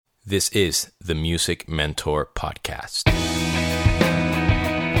This is the Music Mentor Podcast.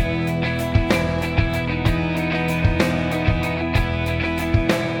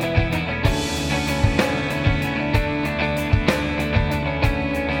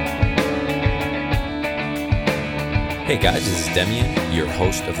 Hey guys, this is Demian, your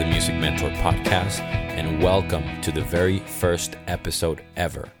host of the Music Mentor Podcast, and welcome to the very first episode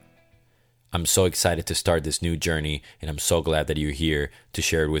ever. I'm so excited to start this new journey, and I'm so glad that you're here to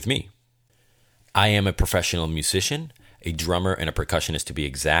share it with me. I am a professional musician, a drummer and a percussionist to be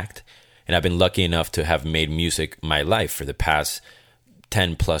exact, and I've been lucky enough to have made music my life for the past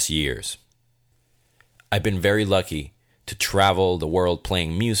 10 plus years. I've been very lucky to travel the world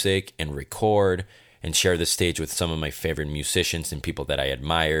playing music and record and share the stage with some of my favorite musicians and people that I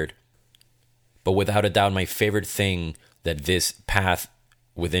admired. But without a doubt, my favorite thing that this path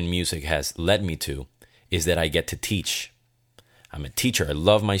within music has led me to is that I get to teach. I'm a teacher. I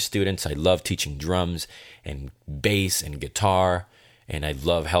love my students. I love teaching drums and bass and guitar, and I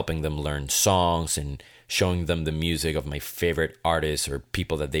love helping them learn songs and showing them the music of my favorite artists or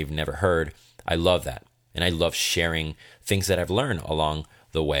people that they've never heard. I love that. And I love sharing things that I've learned along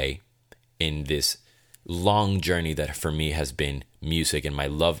the way in this long journey that for me has been music, and my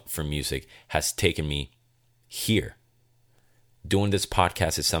love for music has taken me here. Doing this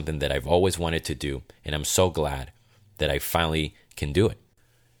podcast is something that I've always wanted to do, and I'm so glad that I finally can do it.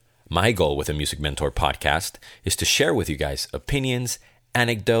 My goal with the Music Mentor Podcast is to share with you guys opinions,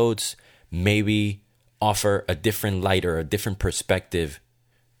 anecdotes, maybe offer a different light or a different perspective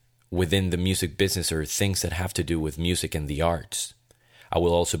within the music business or things that have to do with music and the arts. I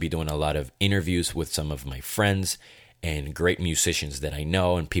will also be doing a lot of interviews with some of my friends and great musicians that I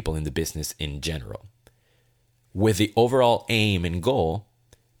know and people in the business in general, with the overall aim and goal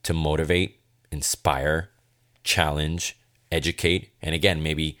to motivate, inspire, challenge, educate, and again,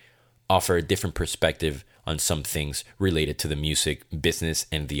 maybe offer a different perspective on some things related to the music business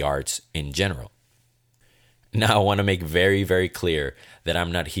and the arts in general. Now, I want to make very, very clear that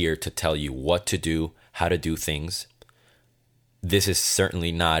I'm not here to tell you what to do, how to do things. This is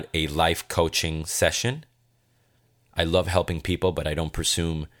certainly not a life coaching session. I love helping people, but I don't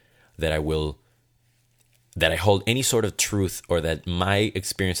presume that I hold any sort of truth or that my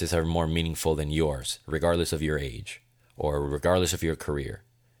experiences are more meaningful than yours, regardless of your age or regardless of your career.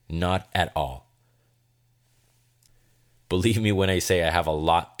 Not at all. Believe me when I say I have a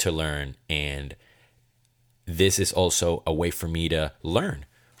lot to learn, and this is also a way for me to learn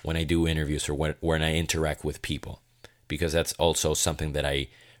when I do interviews or when I interact with people, because that's also something that I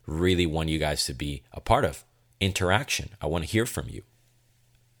really want you guys to be a part of. Interaction. I want to hear from you.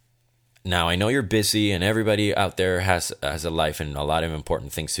 Now, I know you're busy and everybody out there has a life and a lot of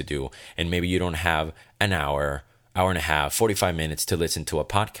important things to do, and maybe you don't have an hour and a half, 45 minutes to listen to a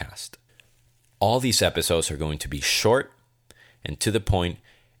podcast. All these episodes are going to be short and to the point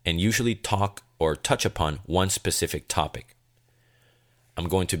and usually talk or touch upon one specific topic. I'm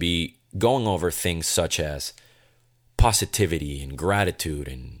going to be going over things such as positivity and gratitude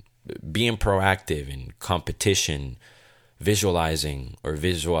and being proactive and competition, visualizing or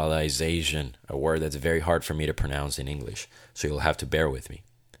visualization, a word that's very hard for me to pronounce in English, so you'll have to bear with me.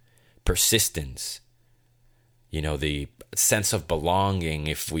 Persistence, the sense of belonging,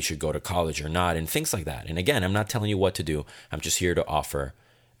 if we should go to college or not, and things like that. And again, I'm not telling you what to do. I'm just here to offer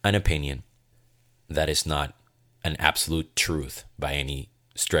an opinion that is not an absolute truth by any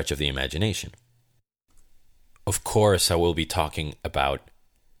stretch of the imagination. Of course, I will be talking about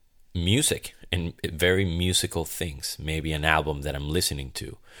music and very musical things, maybe an album that I'm listening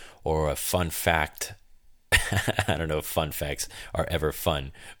to, or a fun fact. I don't know if fun facts are ever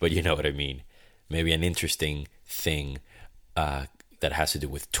fun, but you know what I mean. Maybe an interesting thing that has to do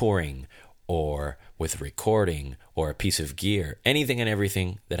with touring or with recording or a piece of gear. Anything and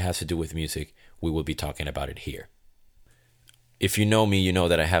everything that has to do with music, we will be talking about it here. If you know me, you know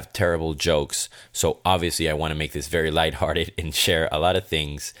that I have terrible jokes, so obviously I want to make this very lighthearted and share a lot of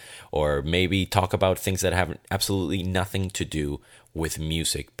things, or maybe talk about things that have absolutely nothing to do with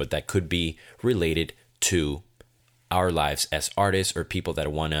music, but that could be related to our lives as artists or people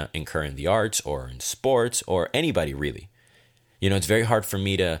that want to incur in the arts or in sports or anybody really. It's very hard for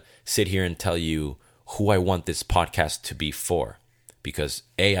me to sit here and tell you who I want this podcast to be for, because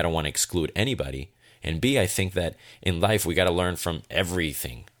A, I don't want to exclude anybody, and B, I think that in life we got to learn from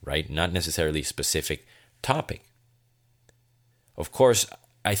everything, right? Not necessarily a specific topic. Of course,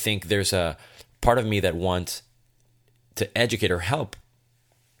 I think there's a part of me that wants to educate or help.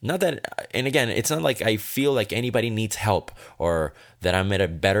 Not that, and again, it's not like I feel like anybody needs help or that I'm at a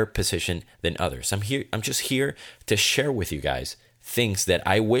better position than others. I'm just here to share with you guys things that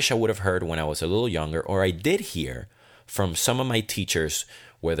I wish I would have heard when I was a little younger, or I did hear from some of my teachers,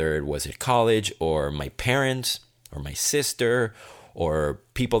 whether it was at college or my parents or my sister or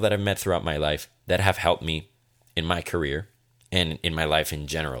people that I've met throughout my life that have helped me in my career and in my life in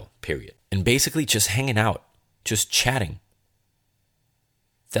general, period. And basically just hanging out, just chatting.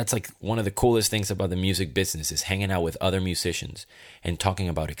 That's like one of the coolest things about the music business, is hanging out with other musicians and talking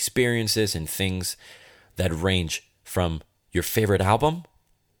about experiences and things that range from your favorite album,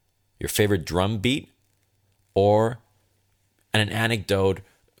 your favorite drum beat, or an anecdote,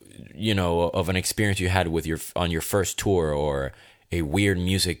 of an experience you had on your first tour, or a weird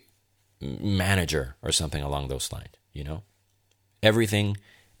music manager or something along those lines, Everything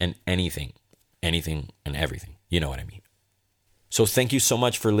and anything and everything. You know what I mean? So thank you so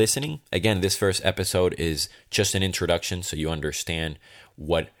much for listening. Again, this first episode is just an introduction so you understand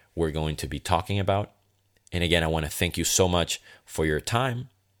what we're going to be talking about. And again, I want to thank you so much for your time,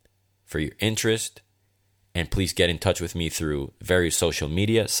 for your interest, and please get in touch with me through various social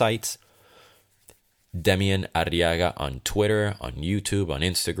media sites. Demian Arriaga on Twitter, on YouTube, on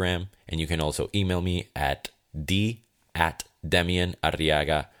Instagram, and you can also email me at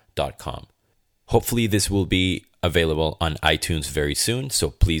d@demianarriaga.com. Hopefully this will be available on iTunes very soon, so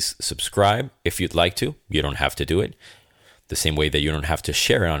please subscribe if you'd like to. You don't have to do it. The same way that you don't have to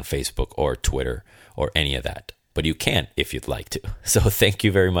share it on Facebook or Twitter or any of that. But you can if you'd like to. So thank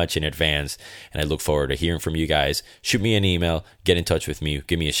you very much in advance, and I look forward to hearing from you guys. Shoot me an email, get in touch with me,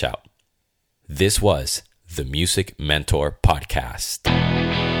 give me a shout. This was the Music Mentor Podcast.